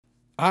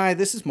Hi,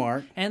 this is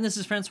Mark. And this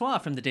is Francois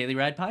from the Daily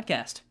Ride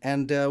Podcast.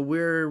 And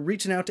we're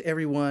reaching out to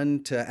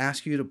everyone to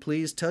ask you to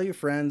please tell your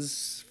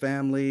friends,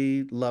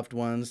 family, loved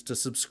ones to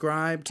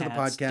subscribe to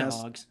Cats, the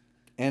podcast. dogs.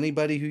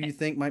 Anybody who you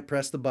think might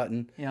press the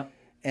button. Yep.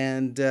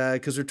 And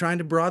because we're trying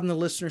to broaden the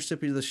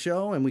listenership of the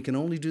show, and we can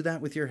only do that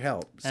with your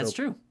help. That's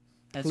true.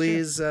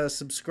 Please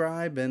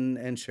subscribe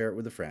and share it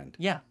with a friend.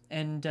 Yeah,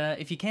 and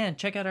if you can,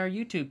 check out our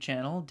YouTube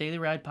channel, Daily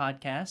Ride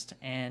Podcast,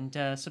 and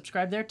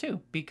subscribe there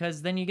too,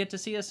 because then you get to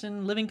see us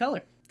in living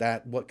color.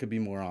 What could be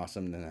more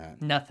awesome than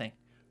that? Nothing.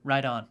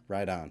 Right on.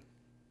 Right on.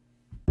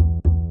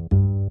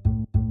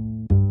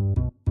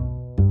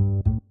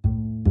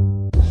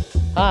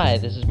 Hi,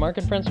 this is Mark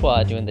and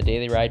Francois doing the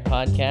Daily Ride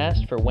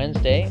Podcast for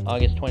Wednesday,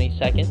 August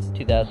 22nd,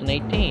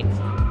 2018.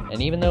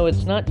 And even though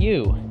it's not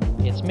you,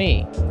 it's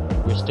me,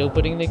 we're still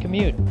putting the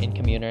commute in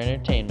commuter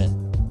entertainment.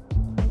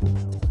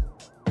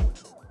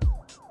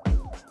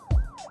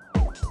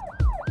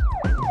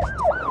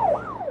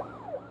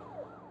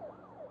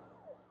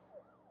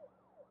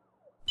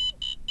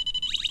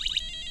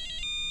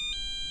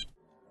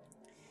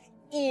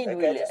 That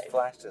guy just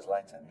flashed his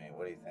lights at me.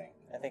 What do you think?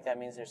 I think that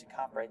means there's a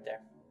cop right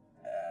there.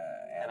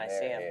 And I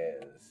see him.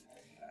 Is.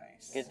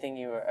 Nice. Good thing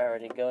you were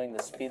already going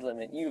the speed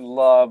limit. You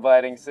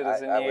law-abiding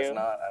citizen, I was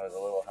not. I was a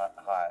little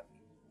hot.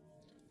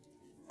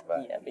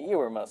 But yeah, but you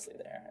were mostly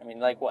there. I mean,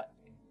 like what?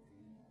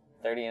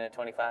 30 and a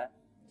 25?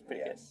 It's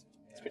pretty good.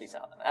 It's pretty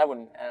solid. I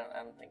don't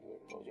think we would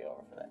have pulled you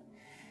over for that.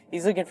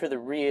 He's looking for the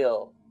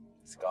real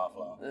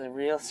scofflaw. The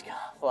real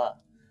scofflaw,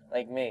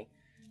 like me.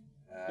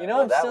 You know,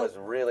 well, that was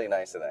really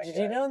nice of that Did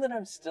guy. you know that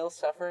I'm still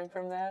suffering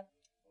from that?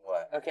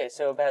 What? Okay,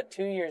 so about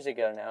 2 years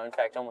ago now, in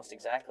fact, almost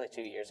exactly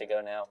 2 years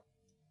ago now,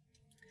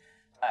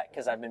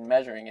 because I've been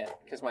measuring it,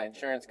 because my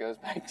insurance goes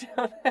back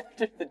down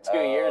after the 2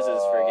 years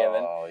is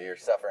forgiven. Oh, you're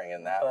suffering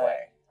in that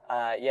way.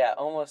 Yeah,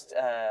 almost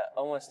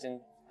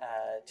in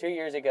 2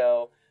 years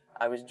ago,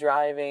 I was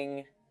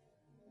driving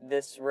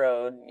this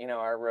road,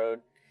 our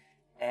road,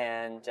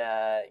 and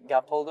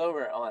got pulled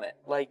over on it.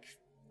 Like,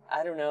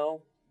 I don't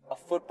know, a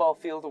football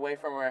field away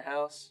from our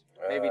house,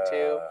 maybe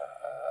two.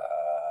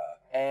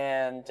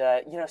 And,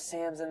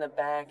 Sam's in the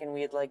back, and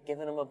we had,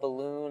 given him a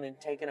balloon and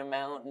taken him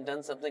out and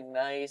done something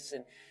nice.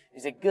 And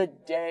he's a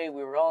good day.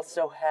 We were all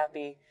so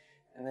happy.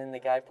 And then the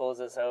guy pulls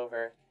us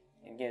over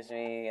and gives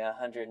me a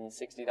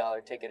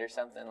 $160 ticket or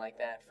something like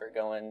that for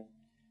going...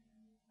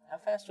 How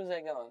fast was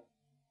I going?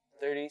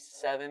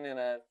 37 in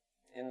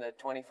the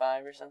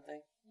 25 or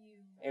something?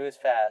 It was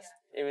fast.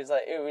 Yeah. It was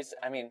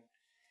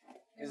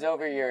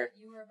over your...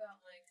 You were about,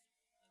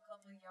 a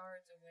couple of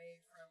yards away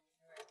from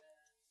where the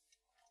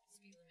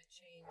speed limit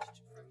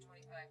changed from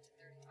 25 to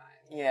 35.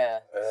 Yeah,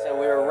 so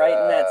we were right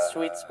in that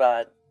sweet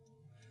spot.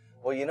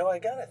 Well, I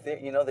gotta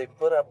think, they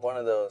put up one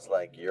of those,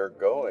 you're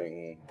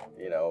going,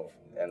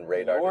 and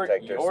radar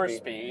detectors. Your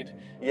speed.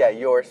 Yeah,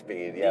 your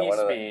speed. Yeah,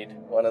 speed.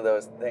 One of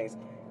those things.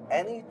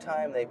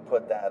 Anytime they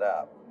put that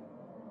up,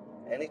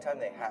 anytime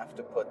they have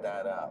to put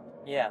that up,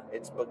 yeah,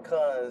 it's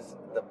because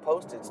the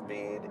posted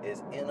speed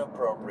is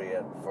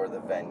inappropriate for the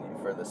venue,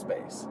 for the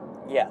space.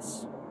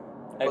 Yes.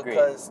 Agreed.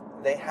 Because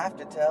they have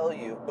to tell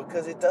you,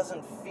 because it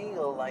doesn't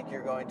feel like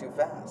you're going too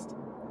fast.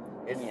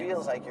 It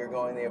feels like you're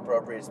going the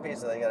appropriate speed,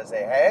 so they got to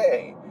say,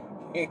 hey,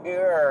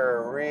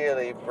 you're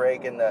really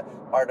breaking the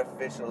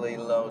artificially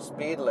low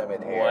speed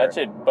limit here. Watch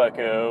it,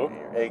 bucko.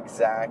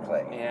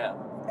 Exactly. Yeah.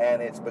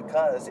 And it's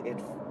because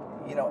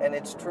and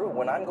it's true.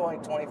 When I'm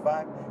going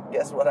 25,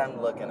 guess what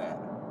I'm looking at?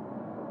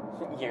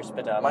 Your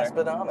speedometer. My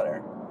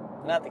speedometer.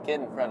 Not the kid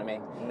in front of me.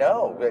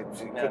 No, it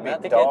could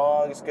be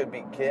dogs, could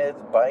be kids,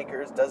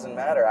 bikers, doesn't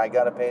matter. I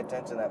got to pay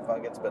attention to that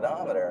fucking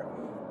speedometer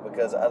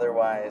because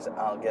otherwise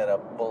I'll get a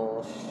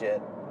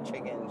bullshit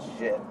chicken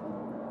shit.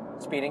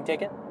 Speeding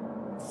ticket?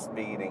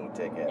 Speeding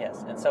ticket.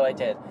 Yes, and so I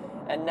did.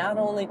 And not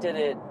only did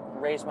it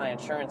raise my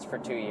insurance for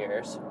 2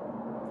 years,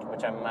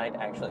 which I might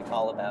actually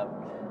call about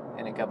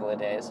in a couple of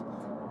days,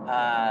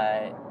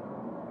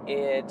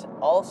 it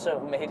also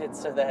made it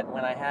so that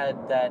when I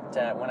had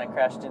that, when I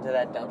crashed into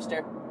that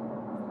dumpster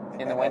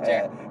in the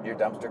winter. Your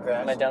dumpster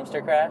crash? My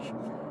dumpster crash.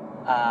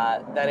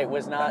 That it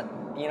was not,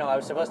 I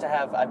was supposed to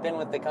have, I've been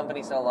with the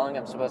company so long,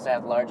 I'm supposed to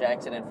have large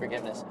accident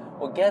forgiveness.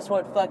 Well, guess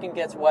what fucking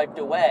gets wiped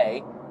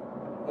away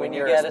when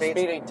you get a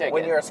speeding ticket?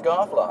 When you're a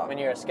scofflaw. When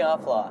you're a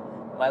scofflaw.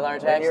 My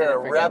large when accident you're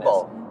a forgiveness.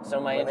 Rebel. So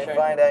my when insurance... they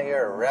find out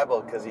you're a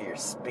rebel because of your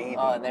speeding.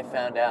 Oh, and they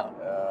found out.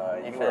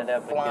 You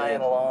were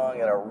flying along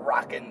at a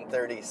rockin'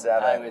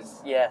 37. I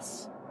was,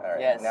 yes. All right,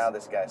 yes. Now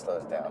this guy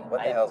slows down.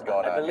 What the hell's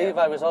going on? I believe here?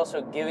 I was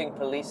also giving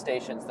police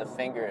stations the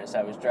finger as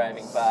I was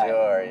driving by.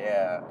 Sure,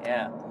 yeah.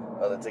 Yeah.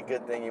 Well, it's a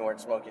good thing you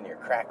weren't smoking your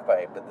crack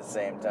pipe at the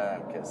same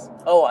time, because...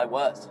 Oh, I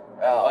was.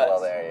 Well,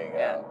 there you go.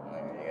 Yeah.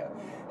 There you go.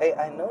 Hey,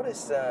 I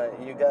noticed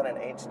you got an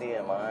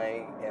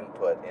HDMI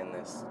input in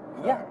this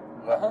car. Yeah.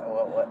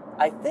 What?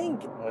 I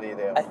think... What do you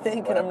do? I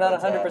think, and I'm not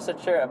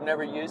 100% sure, I've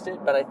never used it,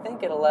 but I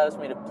think it allows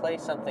me to play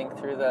something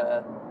through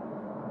the...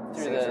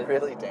 Seems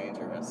really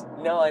dangerous.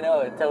 No, I know,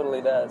 it totally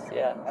does,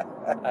 yeah.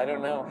 I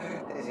don't know.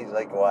 He's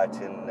like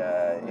watching,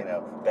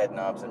 bed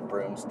knobs and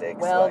broomsticks.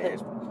 Well,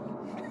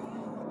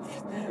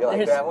 You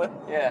like that one?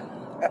 Yeah.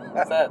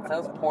 What's that?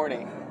 Sounds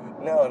porny.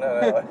 No.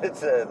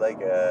 It's like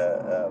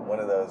one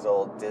of those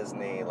old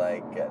Disney,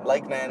 like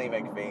Nanny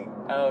McPhee.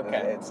 Oh,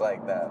 okay. It's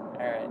like that. All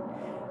right.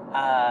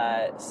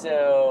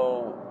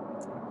 So,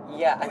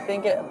 yeah, I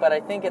think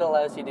it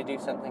allows you to do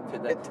something to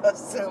the. It does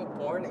sound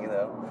porny,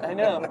 though. I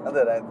know. Now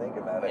that I think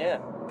about it. Yeah.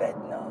 Bed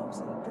knobs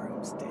and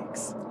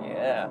broomsticks.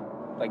 Yeah.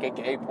 Like a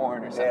gay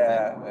porn or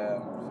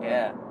something.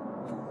 Yeah.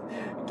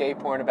 Gay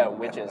porn about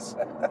witches.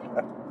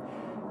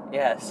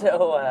 Yeah.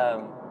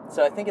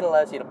 So I think it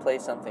allows you to play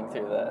something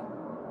through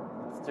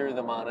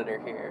the monitor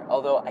here.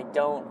 Although I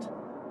don't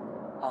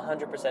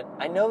 100%.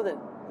 I know that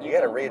You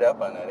got to read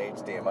up on that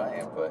HDMI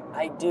input.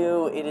 I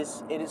do. It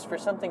is for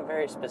something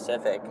very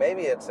specific.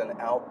 Maybe it's an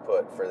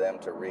output for them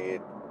to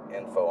read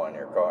info on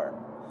your car.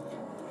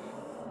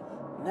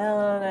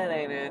 No, that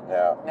ain't it.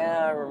 Yeah.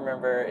 Now I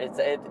remember.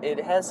 It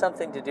has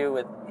something to do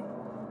with.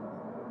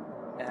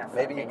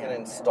 Maybe you can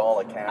install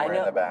a camera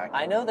in the back.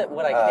 I know that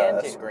what I can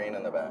a do. screen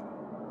in the back.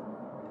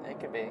 It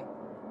could be.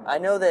 I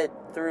know that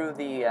through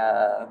the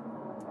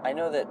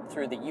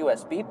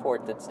USB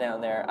port that's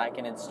down there, I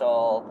can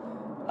install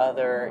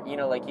other,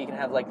 like you can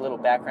have like little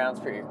backgrounds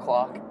for your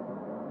clock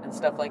and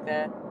stuff like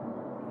that.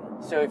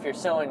 So if you're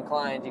so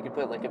inclined, you could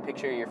put like a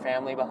picture of your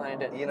family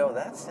behind it.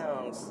 That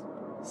sounds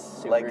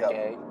Super like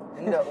gay.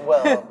 No,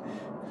 well,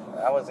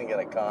 I wasn't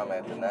going to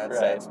comment in that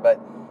sense,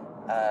 but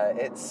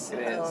it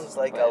sounds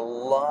like a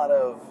lot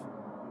of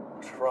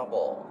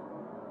trouble.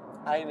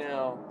 I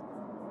know.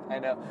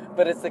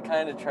 But it's the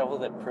kind of trouble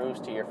that proves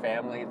to your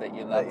family that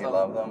you love them.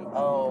 Love them?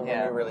 Oh,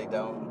 yeah. when you really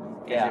don't.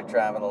 Because Yeah. you're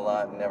traveling a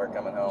lot and never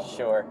coming home.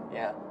 Sure,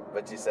 yeah.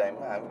 But you say,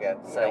 I've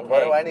got, like, what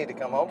hey, do I need to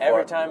come home for?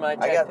 Every time I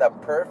check... I got the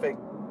perfect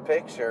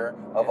picture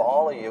of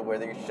all of you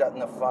where you're shutting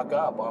the fuck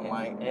up on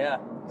my... Yeah,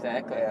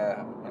 exactly.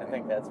 Yeah. I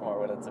think that's more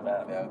what it's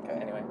about. Yeah, okay.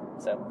 Anyway,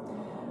 so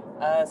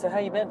how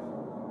you been?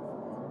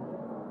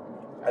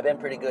 I've been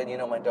pretty good.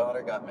 My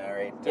daughter got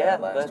married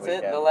last that's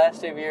weekend. it. The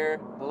last of your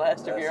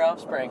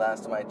offspring. The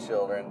last of my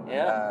children.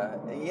 Yeah.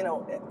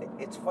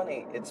 It's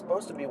funny. It's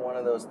supposed to be one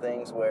of those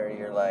things where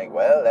you're like,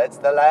 well, that's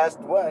the last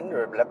one,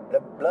 or blah, blah,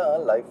 blah,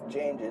 life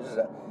changes.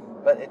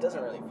 But it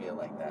doesn't really feel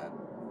like that.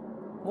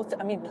 Well,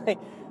 like,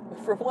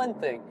 for one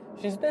thing,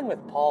 she's been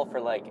with Paul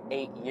for like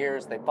 8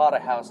 years. They bought a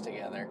house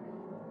together.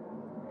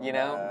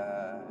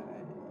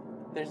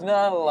 There's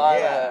not a lot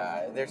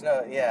of... There's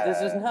no... Yeah.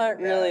 This is not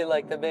really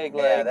like the big,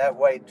 like... Yeah, that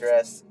white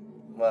dress,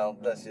 well,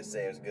 let's just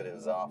say it was good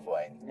as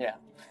off-white. Yeah.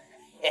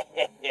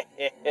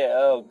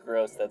 Oh,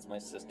 gross. That's my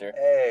sister.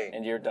 Hey.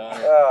 And your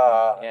daughter.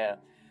 Yeah.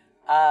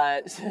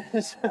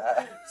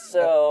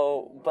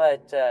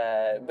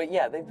 But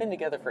yeah, they've been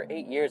together for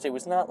 8 years. It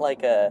was not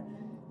like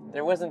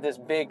there wasn't this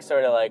big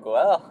sort of like,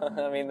 well,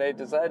 they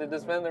decided to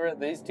spend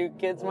these two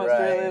kids must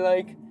really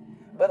like...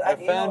 But I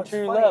found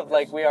true love.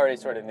 Like, we already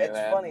sort of knew that.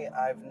 It's funny.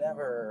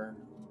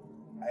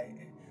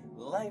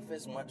 Life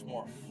is much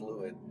more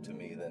fluid to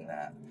me than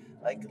that.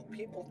 Like,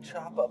 people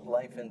chop up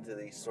life into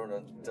these sort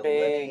of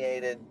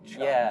delineated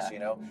chunks,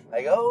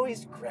 Like,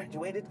 he's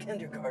graduated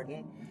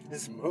kindergarten,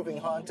 is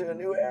moving on to a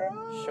new era.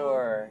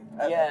 Sure.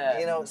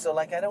 Yeah. So,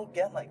 like, I don't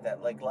get like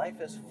that. Like,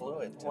 life is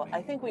fluid to me. Well,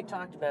 I think we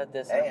talked about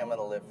this. Hey, I'm going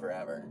to live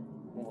forever.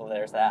 Well,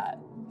 there's that.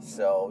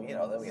 So,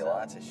 there'll be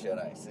lots of shit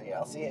I see.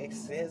 I'll see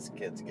his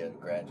kids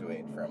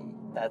graduate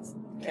from... That's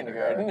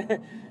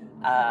kindergarten.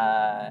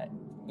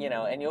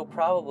 And you'll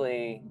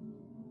probably...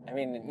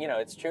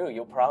 it's true.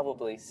 You'll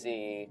probably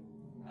see,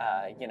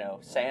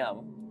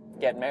 Sam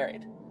get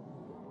married.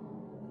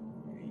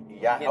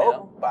 Yeah,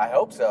 I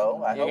hope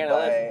so. You're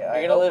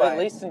gonna live at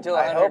least until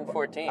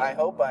 114. I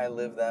hope I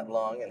live that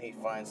long and he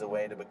finds a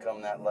way to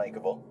become that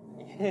likable.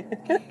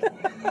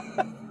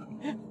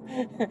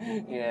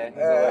 Yeah, he's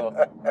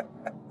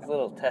a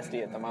little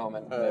testy at the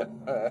moment. Don't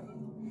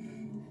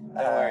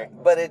worry.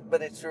 But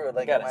it's true.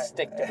 Like, you got a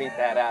stick to beat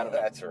that out of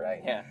him. That's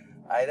right. Yeah.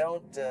 I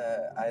don't.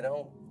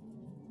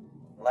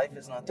 Life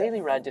is not that.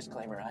 Daily Rod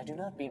disclaimer: I do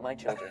not beat my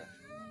children.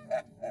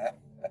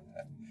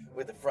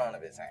 With the front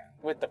of his hand.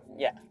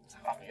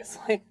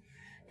 Obviously.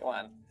 Come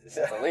on, it's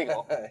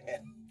illegal.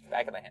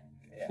 Back of the hand.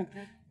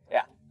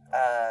 Yeah.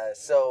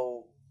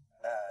 So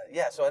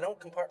I don't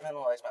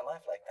compartmentalize my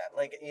life like that.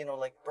 Like,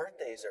 like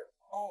birthdays are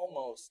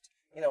almost,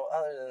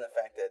 other than the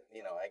fact that,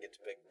 I get to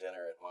pick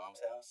dinner at Mom's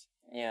house.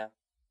 Yeah.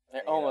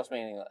 They're almost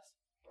meaningless.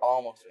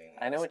 Almost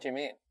meaningless. I know what you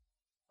mean.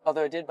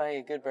 Although I did buy you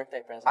a good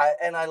birthday present.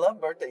 I love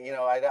birthday.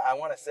 I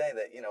want to say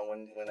that,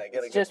 when I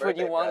get a good just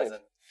birthday what you wanted.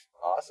 present.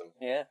 Awesome.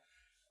 Yeah.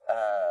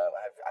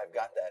 I've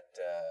got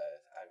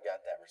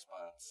that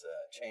response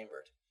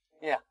chambered.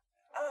 Yeah.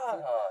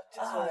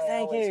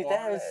 Thank you.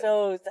 That's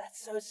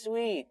so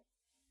sweet.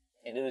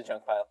 Into the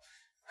junk pile.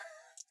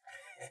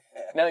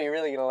 No, you're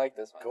really gonna like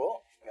this one.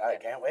 Cool. I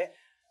can't wait.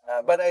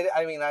 But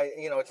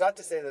it's not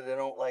to say that I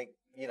don't like,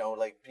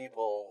 like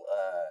people.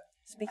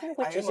 Speaking of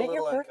which, is it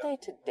your birthday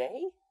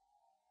today?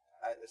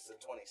 It's the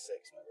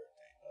 26th. My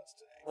birthday. What's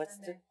today? What's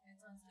the?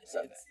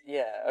 Sunday. Sunday.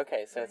 Yeah.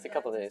 Okay. So it's a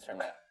couple of days from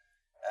now.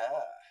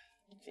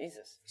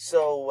 Jesus.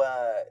 So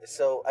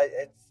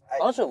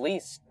Also, Lee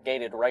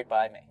skated right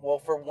by me. well,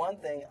 for one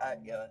thing, I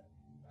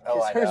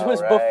Hers know,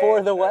 was right,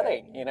 before the right.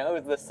 wedding, you know,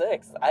 it was the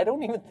 6th. I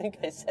don't even think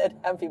I said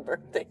happy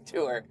birthday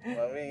to her.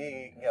 Well,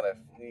 you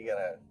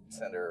gotta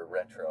send her a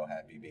retro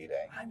happy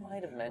B-Day. I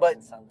might have mentioned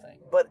But- something.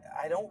 But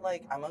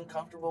I'm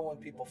uncomfortable when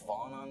people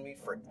fawn on me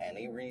for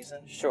any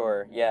reason.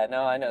 Sure, yeah,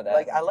 no, I know that.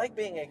 Like, I like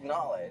being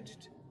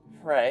acknowledged,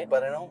 right.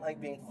 but I don't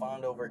like being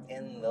fawned over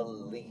in the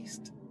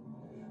least.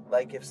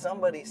 Like, if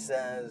somebody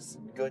says,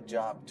 good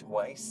job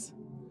twice,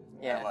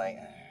 Yeah. I'm like,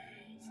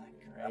 It's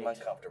like, I'm great.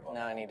 uncomfortable.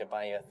 Now I need to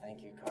buy you a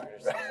thank you card or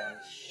something.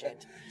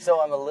 Shit.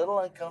 So I'm a little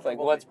It's uncomfortable.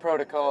 like, what's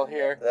protocol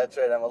here? That's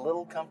right, I'm a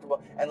little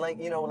comfortable. And like,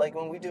 like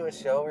when we do a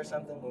show or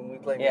something, when we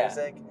play Yeah.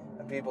 music,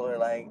 and people are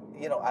like,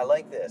 I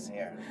like this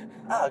here.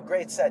 Ah,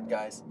 great set,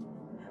 guys.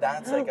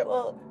 That's like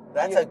Well,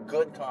 a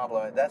good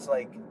compliment. That's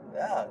like,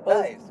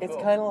 well, nice. It's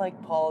cool. kind of like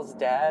Paul's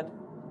dad.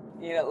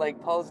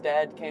 Like Paul's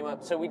dad came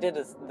up. So we did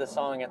the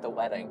song at the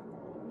wedding.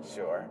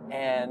 Sure.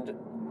 And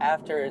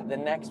after the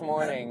next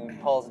morning,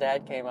 Paul's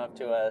dad came up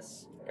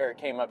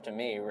to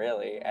me,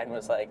 really, and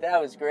was like, "That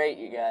was great,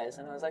 you guys."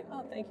 And I was like,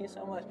 "Oh, thank you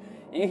so much.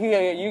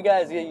 You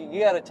guys, you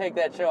got to take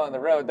that show on the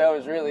road. That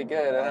was really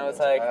good." And I was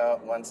like,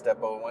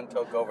 one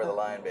toke over the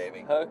line,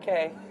 baby.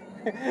 "Okay."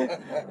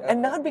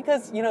 And not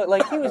because,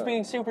 like he was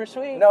being super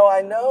sweet. No,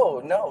 I know.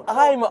 No.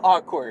 I'm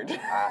awkward.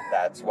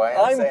 That's why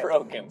I'm saying.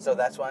 broken. So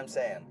that's why I'm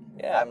saying.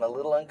 Yeah. I'm a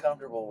little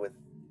uncomfortable with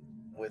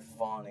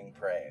fawning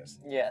praise.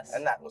 Yes.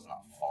 And that was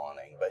not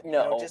fawning, but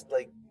No. just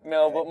like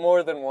No, but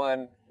more than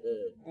one.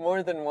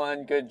 More than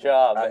one. Good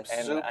job. I'm and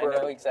I super-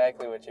 know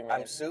exactly what you mean.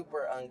 I'm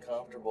super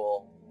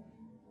uncomfortable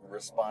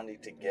responding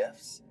to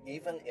gifts,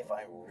 even if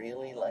I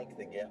really like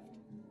the gift.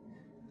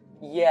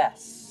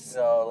 Yes.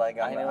 So like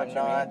I know what I'm you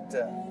not.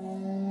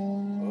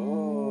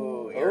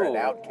 You're an Ooh,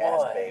 outcast,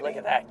 boy, baby. Look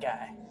at that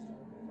guy.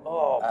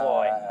 Oh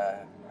boy.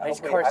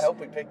 I hope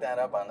we picked that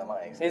up on the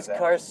mics. 'cause His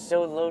car's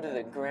so low to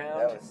the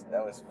ground.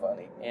 That was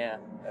funny. Yeah.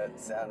 It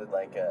sounded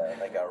like a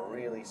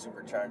really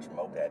supercharged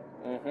moped.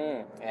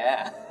 Mm-hmm.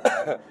 Yeah.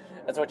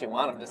 That's what you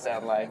want him to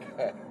sound like.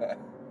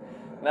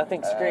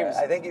 Nothing screams.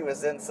 I think he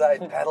was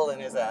inside pedaling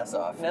his ass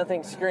off.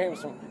 Nothing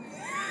screams.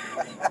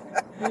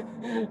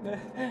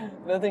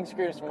 Nothing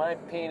screams my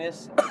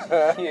penis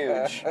is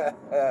huge.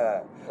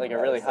 Like a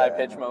really That's,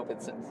 high-pitched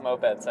moped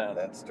sound.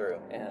 That's true.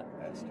 Yeah.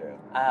 That's true.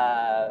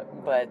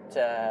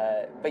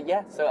 But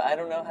yeah. So I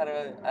don't know how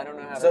to.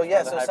 So respond yeah,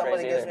 to so high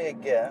somebody praise gives either. me a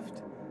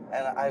gift,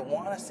 and I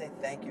want to say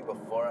thank you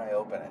before I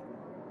open it.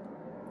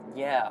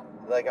 Yeah.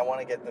 Like I want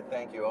to get the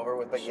thank you over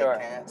with, but Sure. you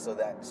can't. So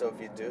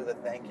if you do the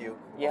thank you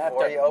You have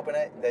before to- you open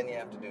it, then you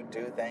have to do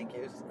 2 thank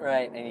yous.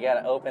 Right, and you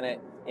gotta open it.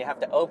 You have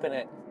to open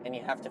it, and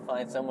you have to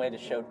find some way to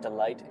show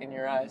delight in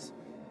your eyes.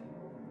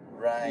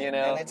 Right. You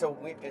know? And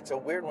it's a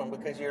weird one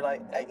because you're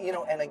like,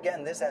 and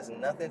again, this has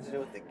nothing to do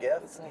with the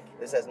gift. It's like-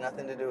 This has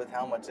nothing to do with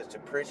how much it's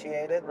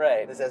appreciated.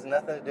 Right. This has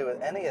nothing to do with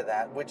any of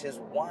that, which is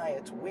why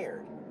it's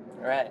weird.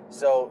 Right.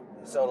 So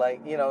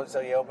like,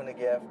 so you open a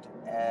gift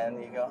and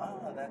you go,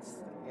 oh, that's,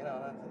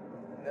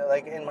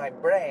 like in my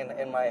brain,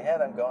 in my head,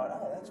 I'm going,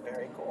 oh, that's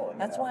very cool. you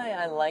That's know? why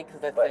I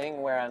like the But-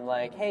 thing where I'm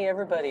like, hey,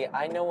 everybody,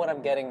 I know what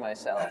I'm getting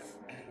myself.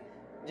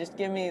 Just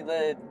give me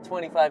the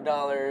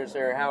 $25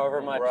 or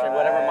however much, or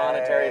whatever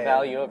monetary Right.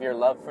 value of your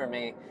love for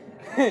me,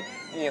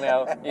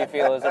 you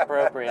feel is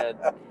appropriate.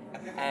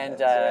 And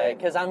That's right.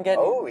 because I'm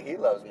getting, Oh, he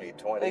loves me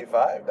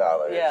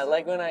 $25. yeah,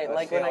 like when I,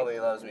 She only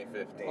loves me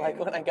 $15. like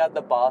when I got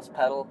the Boss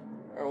pedal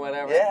or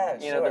whatever. Yeah,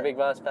 You know, the sure. big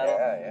Boss pedal.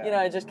 Yeah, yeah.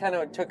 I just kind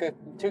of took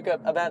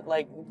up about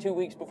like 2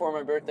 weeks before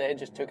my birthday. I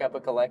just took up a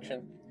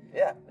collection.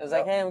 Yeah. I was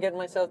like, hey, I'm getting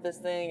myself this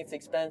thing. It's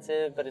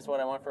expensive, but it's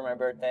what I want for my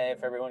birthday.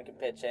 If everyone could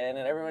pitch in, and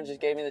everyone just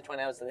gave me the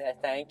 20. I was like,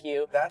 thank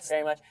you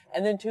very much.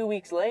 And then 2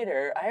 weeks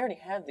later, I already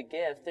have the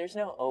gift. There's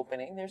no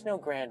opening. There's no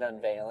grand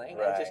unveiling.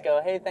 I just Right.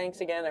 go, hey,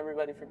 thanks again,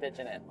 everybody, for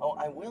pitching in. Oh,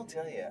 I will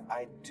tell you,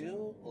 I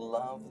do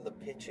love the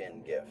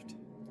pitch-in gift.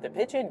 The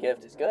pitch-in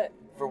gift is good.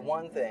 For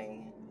one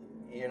thing,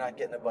 you're not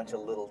getting a bunch of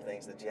little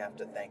things that you have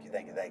to thank you.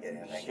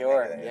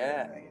 Sure, thank you,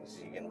 yeah. thank you.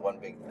 So you get one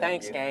big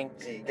Thanks, you. gang.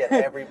 So you get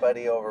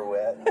everybody over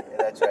with.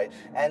 That's right.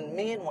 And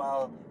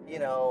meanwhile,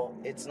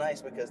 it's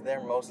nice because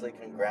they're mostly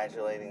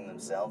congratulating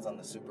themselves on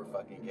the super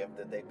fucking gift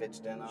that they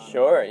pitched in on.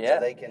 Sure, yeah.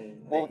 So they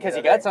can. Well, because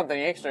you got something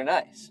extra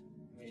nice.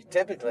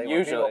 Typically, when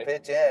Usually. people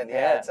pitch in,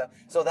 Yeah.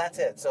 so that's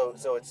it. So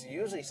it's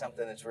usually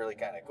something that's really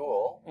kind of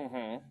cool.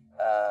 Mm-hmm.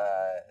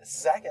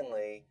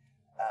 Secondly,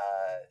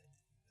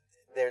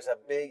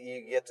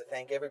 you get to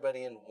thank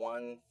everybody in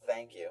one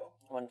thank you,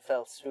 One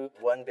fell swoop.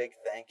 one big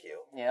thank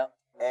you, Yeah.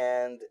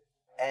 and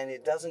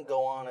it doesn't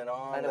go on and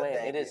on. By the way,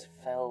 thank it is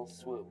you. fell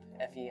swoop.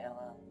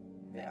 F-E-L-L.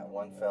 Yeah,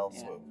 one fell Yeah,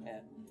 swoop. yeah.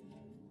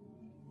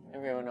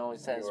 Everyone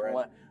always says You were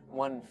right.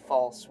 one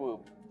fall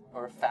swoop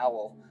or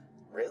foul.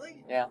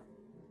 Really? Yeah.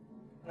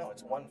 No,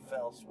 it's one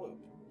fell swoop.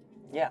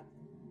 Yeah,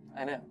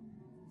 I know.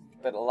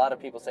 But a lot of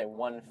people say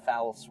one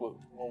foul swoop.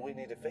 Well, we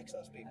need to fix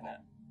those people.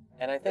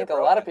 And I think a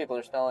They're lot of broken. people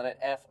are spelling it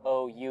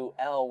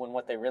F-O-U-L when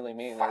what they really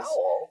mean is...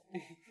 Foul?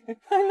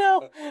 I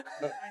know. I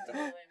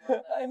totally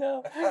I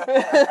know.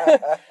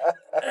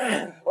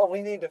 Well,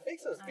 we need to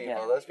fix those people.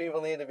 Yeah. Those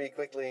people need to be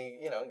quickly,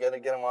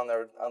 get them on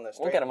their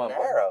straight get them and on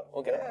board. narrow.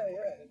 We'll get them on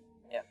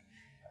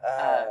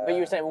yeah. But you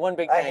were saying one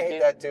big I thank hate you.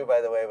 that too,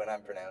 by the way, when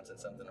I'm pronouncing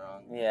something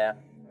wrong. Yeah.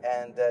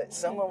 And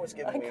someone was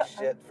giving me I-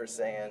 shit for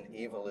saying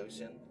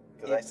evolution,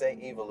 because I say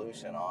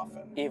evolution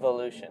often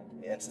Evolution.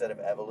 instead of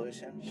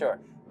evolution. Sure.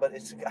 But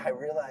I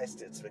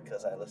realized it's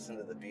because I listen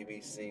to the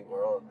BBC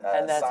World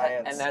And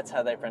Science that's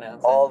how they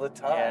pronounce all it.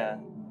 the time,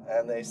 Yeah.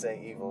 and they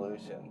say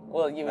evolution.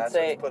 Well, you would That's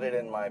say what's put it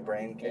in my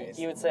brain case.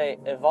 you would say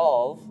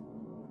evolve,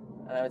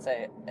 and I would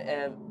say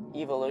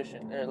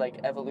evolution or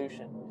like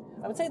evolution.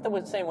 I would say it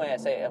the same way I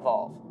say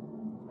evolve,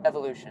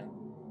 evolution,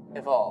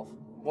 evolve.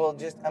 Well,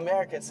 just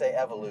Americans say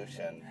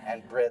evolution,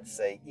 and Brits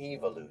say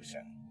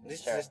evolution.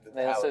 This Sure. is just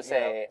They how, also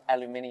say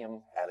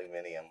aluminium.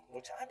 aluminium,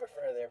 which I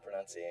prefer their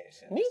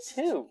pronunciation. Me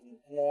too.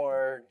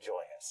 More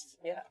joyous.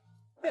 Yeah.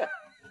 Yeah.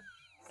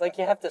 It's like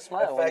you have to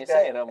smile In when you fact,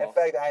 say it almost. In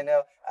fact, I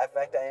know. In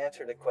fact, I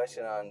answered a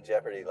question on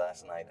Jeopardy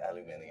last night.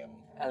 Aluminium.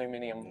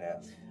 Aluminium.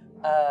 Yes.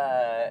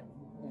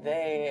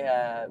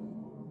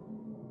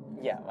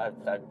 Yeah, I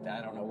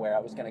don't know where I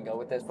was going to go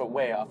with this, but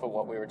way off of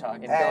what we were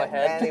talking. Go And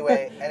ahead.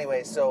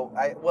 Anyway. So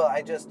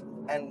I just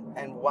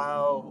and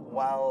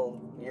while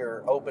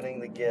you're opening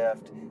the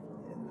gift,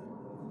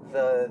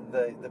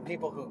 the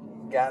people who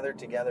gathered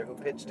together, who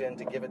pitched in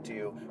to give it to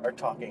you, are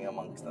talking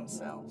amongst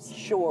themselves.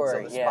 Sure,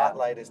 So the yeah.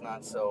 spotlight is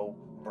not so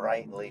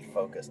brightly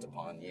focused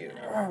upon you.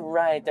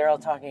 Right, they're all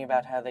talking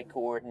about how they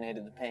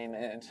coordinated the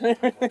payment.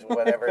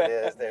 Whatever it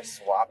is, they're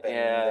swapping.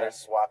 Yeah. They're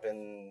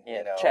swapping.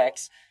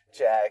 Checks.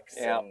 Checks.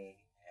 Yeah. And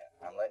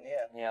I'm letting you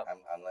in. Yep.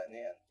 I'm letting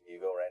you in. You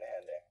go right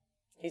ahead there.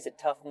 He's a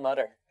tough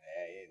mutter.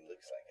 Yeah, he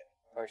looks like it.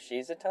 Or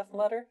she's a tough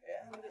mutter?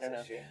 Yeah, I don't know.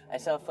 isn't she? I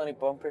saw a funny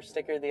bumper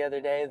sticker the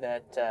other day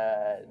that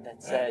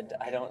said,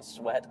 "I don't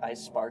sweat, I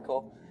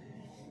sparkle."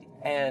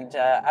 And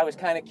I was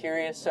kind of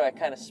curious, so I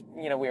kind of,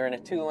 we were in a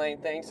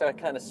 2-lane thing, so I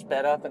kind of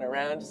sped up and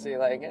around to see,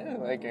 all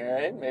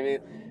right, maybe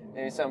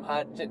some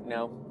hot.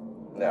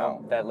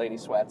 No, that lady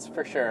sweats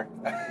for sure.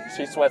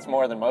 She sweats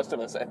more than most of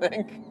us, I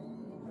think.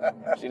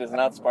 She does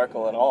not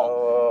sparkle at all.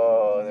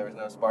 Oh, there was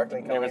no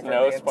sparkling coming There was from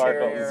no the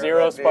sparkle, interior of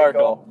zero that vehicle.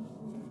 sparkle.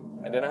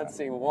 I did not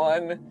see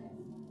one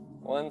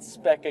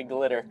speck of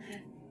glitter.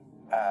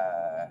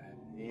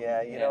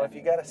 Yeah, if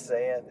you gotta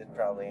say it, it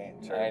probably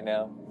ain't true. I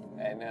know.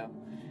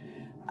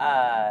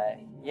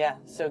 Yeah.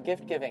 So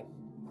gift giving.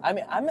 I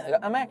mean,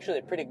 I'm actually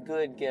a pretty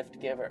good gift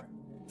giver.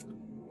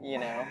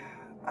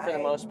 For the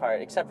most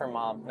part, except for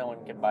Mom. No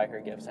one can buy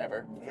her gifts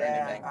ever for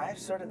anything. I've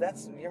sort of,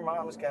 that's, your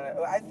mom's kind of,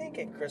 I think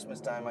at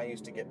Christmas time I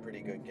used to get pretty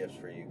good gifts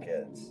for you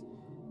kids.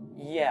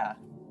 Yeah.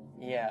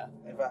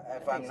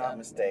 If I'm not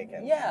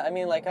mistaken. Yeah, I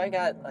mean, I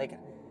got, I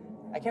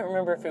can't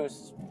remember if it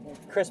was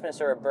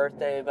Christmas or a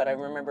birthday, but I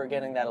remember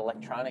getting that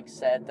electronic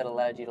set that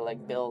allowed you to,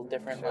 build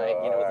different, with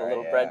a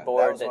little breadboard.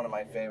 That was one of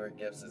my favorite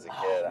gifts as a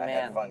kid. I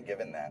man. had fun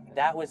giving that.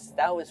 That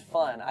was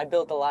fun. I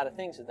built a lot of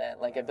things with that.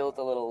 I built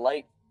a little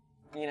light,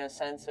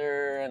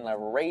 sensor and a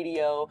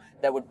radio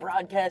that would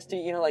broadcast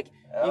it. You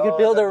could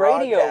build a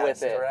radio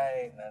with it.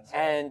 Right, that's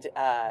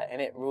right. And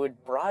it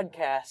would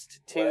broadcast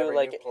to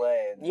Whatever you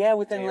played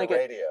within to your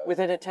radios.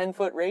 within a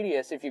 10-foot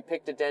radius if you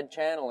picked a dead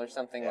channel or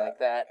something like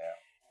that. Yeah.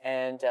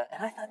 And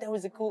I thought that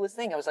was the coolest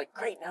thing. I was like,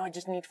 great, now I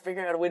just need to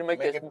figure out a way to make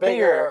this it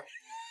bigger.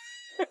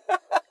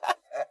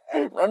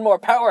 Run more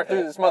power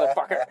through this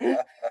motherfucker.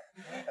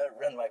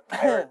 Run my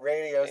pirate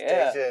radio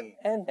Yeah. station.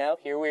 And now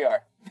here we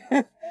are,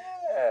 Yeah.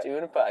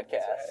 doing a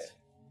podcast.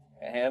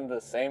 And the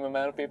same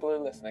amount of people are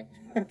listening.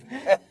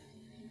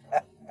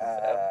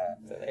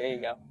 So there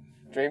you go.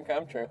 Dream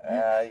come true.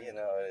 It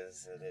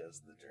is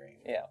the dream.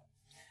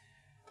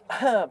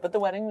 Yeah. But the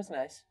wedding was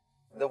nice.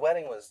 The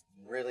wedding was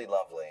really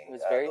lovely. It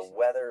was very- the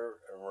weather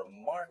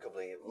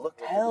remarkably. It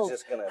looked like it Hell, was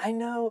just gonna. I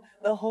know,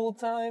 the whole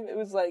time it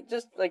was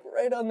just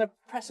right on the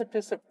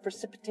precipice of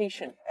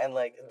precipitation. And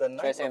the night.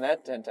 Try saying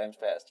that 10 times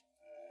fast.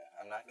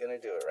 I'm not gonna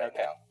do it right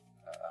Okay. now.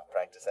 I'll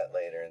practice that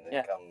later and then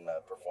Yeah. come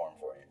perform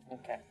for you.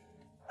 Okay.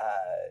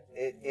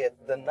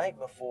 The night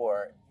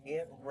before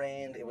it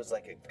rained. It was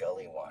like a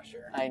gully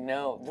washer. I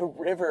know. The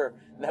river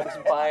that was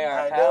by our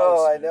I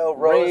house. know.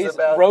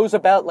 Rose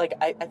about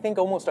I think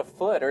almost a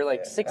foot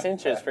or 6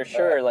 inches for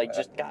sure.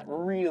 Just got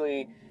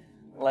really,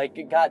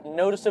 it got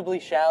noticeably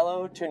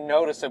shallow to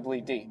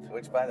noticeably deep.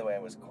 Which, by the way,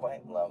 was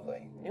quite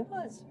lovely. It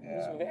was. It Yeah.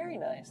 was very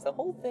nice. The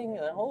whole thing,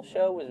 the whole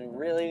show was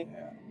really,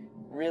 Yeah.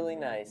 really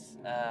nice.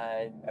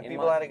 And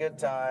people had a good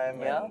time.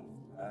 Yeah.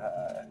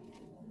 And,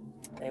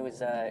 It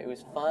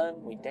was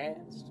fun. We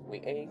danced. We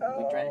ate.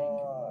 We drank.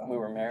 We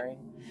were married.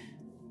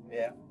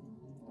 Yeah.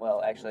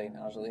 Well, actually,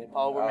 Anjali and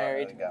Paul were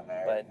married. We got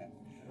married.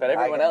 But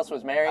everyone else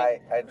was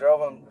married. I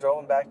drove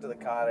him back to the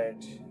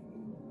cottage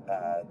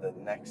the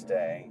next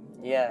day.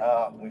 Yeah.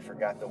 Oh, we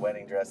forgot the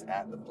wedding dress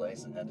at the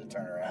place and had to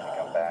turn around and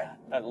come back.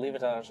 I'd leave it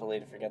to Anjali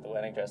to forget the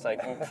wedding dress.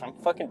 I'm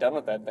fucking done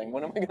with that thing.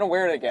 When am I going to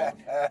wear it again?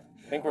 I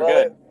think we're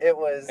good. It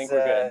was. I think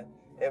we're good.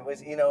 It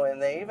was,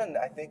 and they even,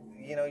 I think,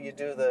 you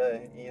do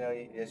the,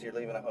 as you're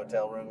leaving a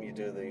hotel room, you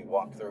do the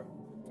walkthrough.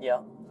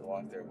 Yeah. The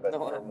walkthrough. But The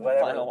for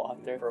whatever, final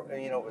walkthrough.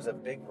 it was a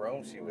big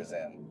room she was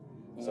in.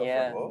 So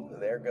Yeah.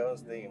 there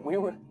goes the We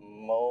were-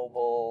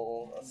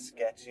 mobile,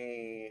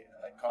 sketchy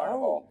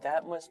carnival. Oh,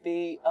 that must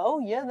be. Oh,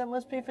 yeah, that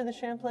must be for the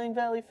Champlain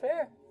Valley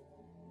Fair.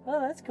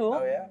 Oh, that's cool.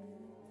 Oh, yeah?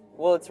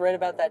 Well, it's right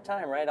about that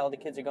time, right? All the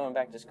kids are going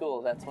back to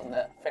school. That's when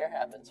the fair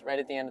happens, right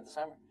at the end of the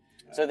summer.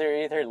 So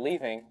they're either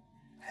leaving,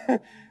 we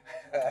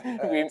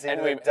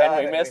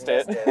missed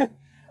it,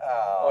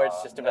 or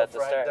it's just about to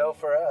start. No fried dough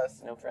for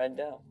us. No fried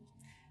dough.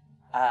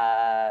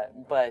 Yeah,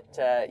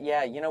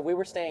 we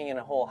were staying in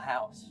a whole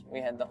house. We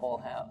had the whole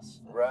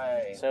house.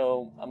 Right.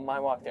 So my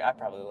walk there, I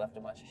probably left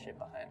a bunch of shit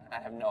behind. I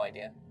have no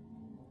idea.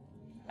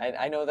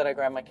 I know that I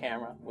grabbed my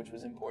camera, which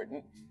was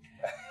important.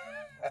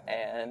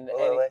 And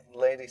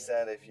lady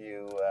said if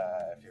you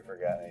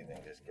forgot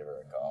anything, just give her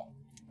a call.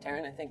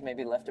 Taryn, I think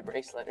maybe left a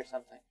bracelet or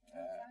something.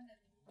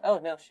 Oh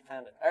no, she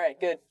found it. All right,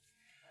 good.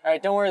 All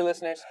right, don't worry,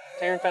 listeners.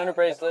 Taryn found a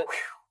bracelet.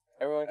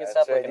 Everyone can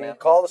stop looking now.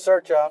 Call the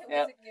search off.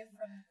 Yeah. It was a gift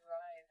from the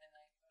bride the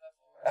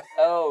night before.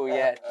 Oh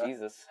yeah,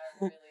 Jesus.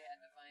 I really had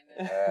to find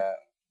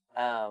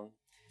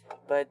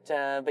it.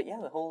 But yeah,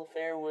 the whole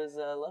affair was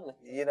lovely.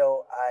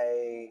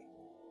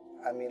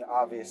 I mean,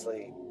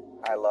 obviously,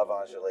 I love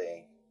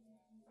Anjali.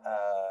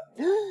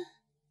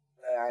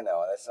 I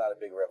know that's not a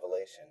big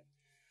revelation,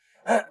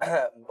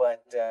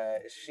 but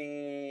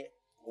she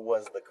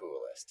was the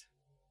coolest.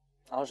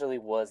 Anjali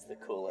was the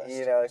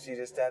coolest. She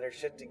just had her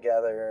shit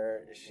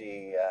together.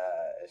 She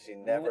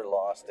never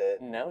lost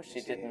it. No, she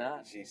did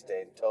not. She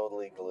stayed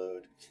totally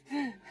glued.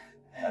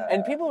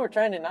 And people were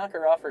trying to knock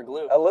her off her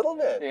glue. A little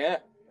bit. Yeah.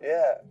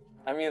 Yeah.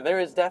 I mean, there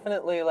is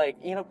definitely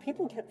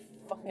people get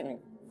fucking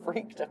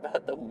freaked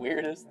about the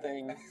weirdest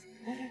things.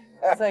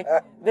 It's like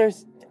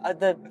there's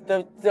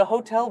the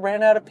hotel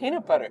ran out of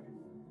peanut butter.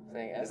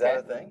 Like, Is that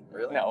a thing?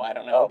 Really? No, I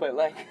don't know, but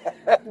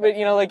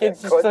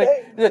it's just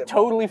a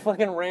totally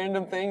fucking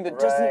random thing that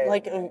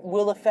doesn't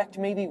will affect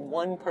maybe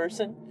one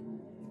person,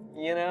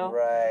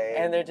 Right.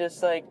 And they're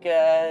just like,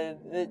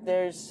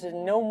 there's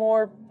no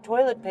more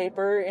toilet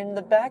paper in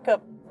the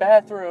backup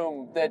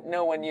bathroom that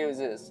no one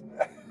uses.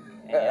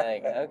 And you're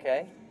like,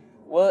 okay.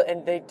 Well,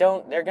 and they're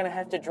going to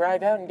have to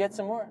drive out and get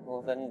some more.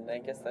 Well, then I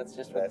guess that's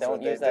just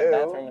don't use that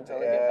bathroom until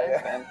they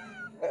get back then.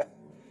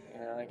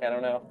 I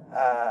don't know.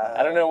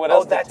 I don't know what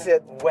else. Oh, that's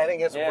it.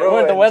 Wedding is ruined.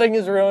 ruined. The wedding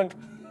is ruined.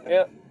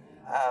 Yep.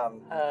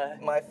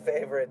 My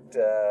favorite,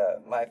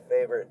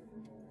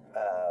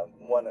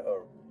 one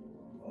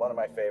of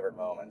my favorite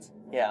moments.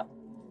 Yeah.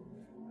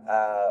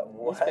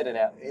 Spit it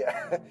out.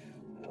 Yeah.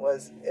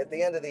 Was at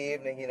the end of the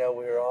evening,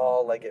 we were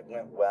all like, it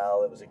went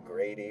well. It was a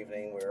great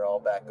evening. We were all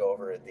back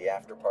over at the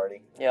after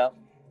party. Yeah.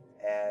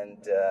 And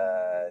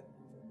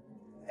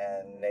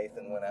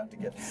Nathan went out to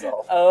get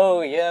salt.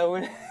 Oh yeah,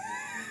 when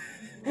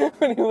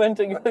he went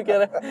to go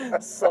get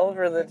a salt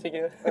for the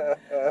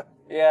tequila.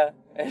 Yeah,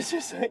 and it's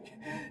just like,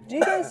 do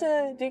you guys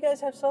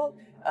have salt?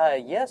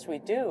 Yes, we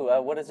do.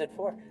 What is it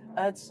for?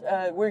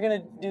 We're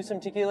gonna do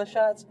some tequila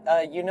shots.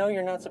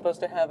 You're not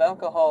supposed to have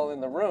alcohol in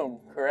the room,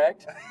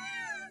 correct?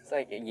 It's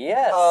like,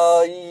 yes.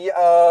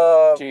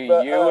 Do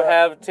you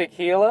have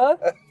tequila?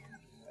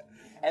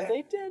 And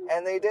they did.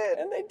 And they did.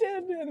 And they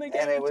did. And they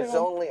gave and it was to him.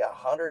 only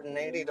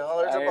 $180 a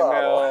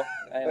bottle.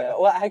 I know.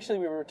 Well, actually,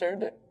 we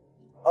returned it.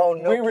 Oh,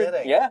 no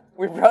kidding. Yeah,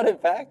 we brought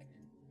it back.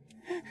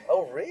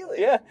 Oh, really?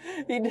 Yeah,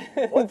 he did.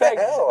 What In fact,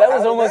 the hell? that How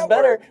was did almost that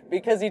better work?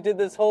 because he did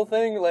this whole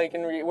thing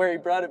where he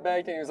brought it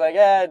back and he was like,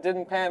 it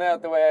didn't pan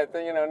out the way I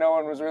think. No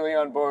one was really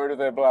on board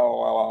with it. Blah blah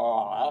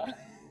blah blah,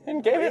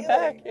 and gave it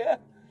back. Yeah.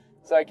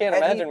 So I can't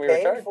imagine we were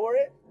paid charged for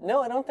it.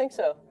 No, I don't think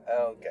so.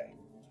 Okay.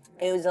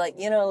 It was like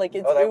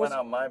it's. Oh, that it was, went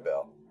on my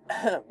bill.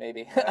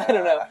 Maybe I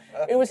don't know.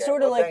 It was Okay.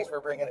 sort of Well, like. Thanks for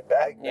bringing it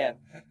back. Yeah.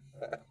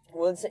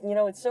 Well,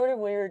 it's sort of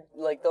weird.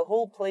 Like the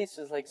whole place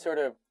is like sort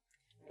of.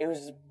 It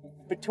was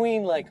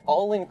between like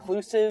all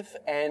inclusive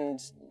and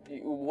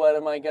what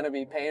am I going to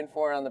be paying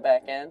for on the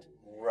back end?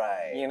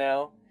 Right.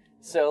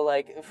 So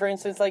like for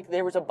instance, like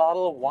there was a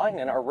bottle of wine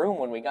in our room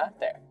when we got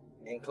there.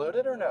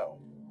 Included or no?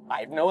 I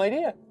have no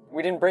idea.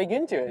 We didn't break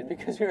into it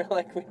because we were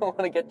like we don't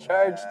want to get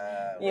charged,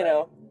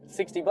 right.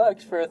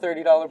 $60 for a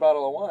 $30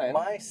 bottle of wine.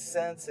 My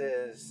sense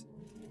is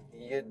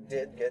you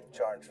did get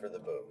charged for the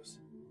booze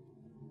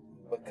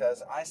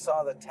because I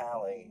saw the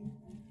tally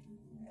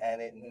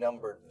and it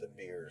numbered the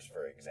beers,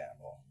 for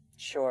example.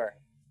 Sure.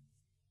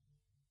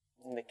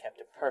 And they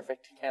kept a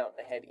perfect count.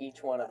 They had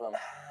each one of them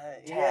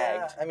tagged.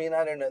 Yeah, I mean,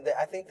 I don't know.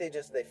 I think they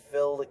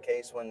fill the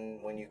case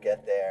when you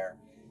get there,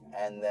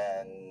 and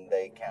then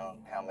they count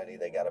how many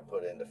they got to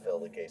put in to fill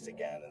the case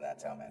again, and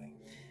that's how many.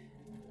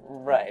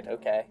 Right,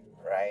 okay.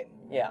 Right?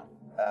 Yeah.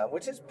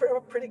 Which is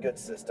a pretty good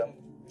system.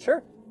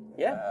 Sure.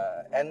 Yeah.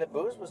 And the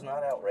booze was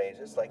not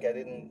outrageous. Like, I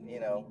didn't,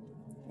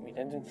 We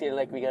didn't feel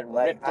like we got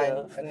like, ripped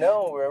off.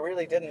 No, we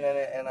really didn't.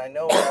 And I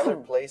know in other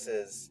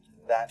places,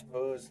 that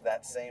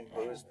same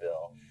booze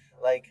bill,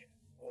 like,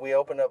 when we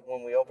opened up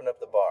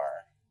the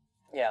bar,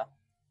 Yeah.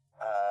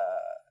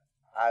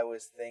 I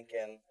was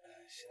thinking,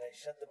 should I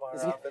shut the bar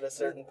off at a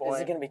certain point?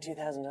 This is going to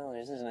be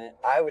 $2,000, isn't it?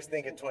 I was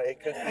thinking it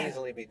could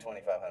easily be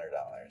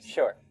 $2,500.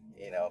 Sure.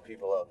 You know,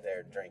 people out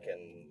there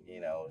drinking,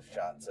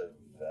 shots of,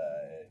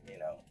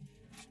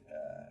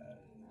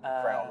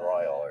 Crown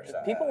Royal or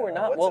something. People were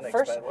not.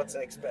 What's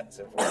an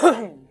expensive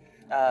word?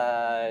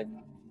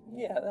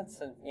 Yeah, that's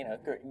a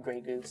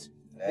Grey Goose.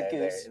 The There,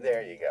 Goose.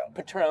 there you go.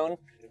 Patron.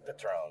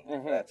 Patron.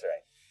 Mhm. That's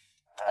right.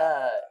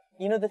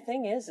 The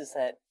thing is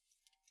that,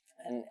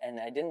 and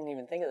I didn't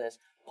even think of this.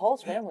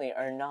 Paul's family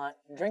are not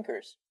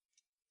drinkers,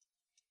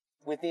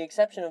 with the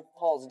exception of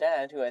Paul's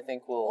dad, who I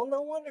think will. Well,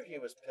 no wonder he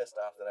was pissed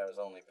off that I was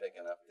only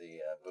picking up the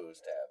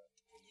booze tab.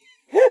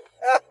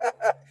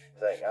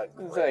 It's like, oh,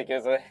 It's great.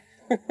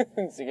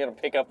 so you're gonna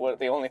pick up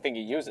the only thing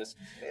he uses.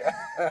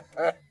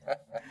 Yeah.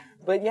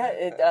 But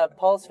yeah,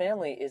 Paul's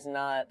family is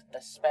not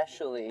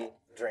especially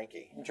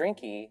Drinky.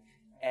 drinky,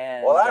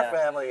 and Well, our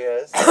family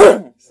is,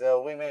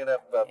 so we made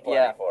up plenty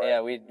yeah, for it.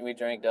 yeah, we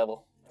drank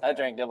double. I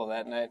drank double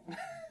that night.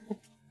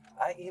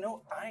 I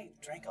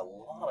drank a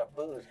lot of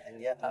booze and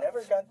yet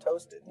never got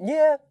toasted.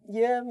 Yeah,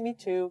 me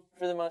too.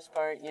 For the most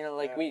part,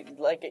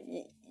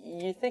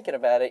 you're thinking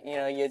about it.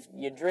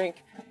 You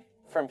drink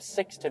from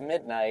 6 to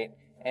midnight,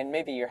 and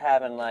maybe you're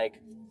having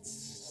like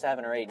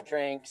 7 or 8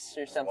 drinks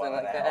or something One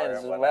like an that. hour,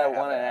 It's one about and a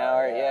half 1 an an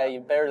hour. hour, Yeah, yeah. you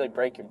barely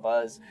break your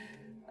buzz.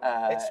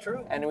 It's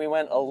true. And we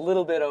went a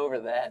little bit over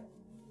that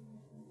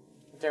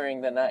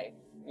during the night.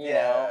 You know,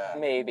 Yeah.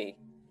 maybe.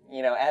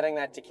 Adding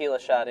that tequila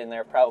shot in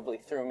there probably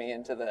threw me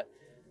into the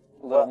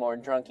little more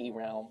drunky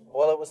realm.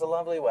 Well, it was a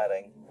lovely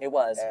wedding, It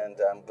was. and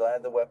I'm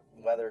glad the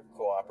weather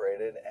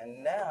cooperated.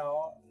 And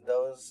now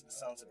those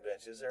sons of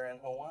bitches are in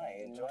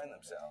Hawaii enjoying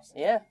themselves.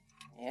 Yeah.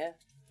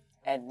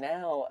 And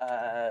now,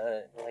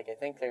 I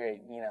think they're,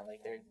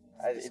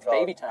 it's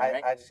baby time,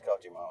 right? I just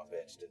called your mom a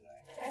bitch, didn't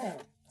I?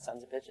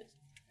 Sons of bitches.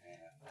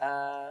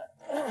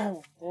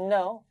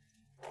 No.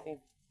 I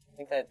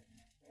think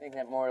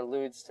that more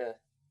alludes to.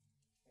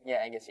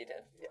 Yeah, I guess you did.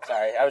 Yeah.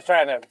 Sorry, I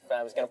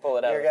was gonna pull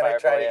it out. You're of the going fire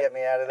to try for to you. get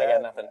me out of I that?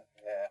 got nothing.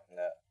 Yeah,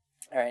 no.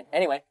 All right.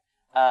 Anyway,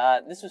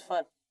 this was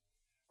fun.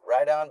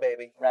 Right on,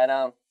 baby. Right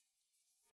on.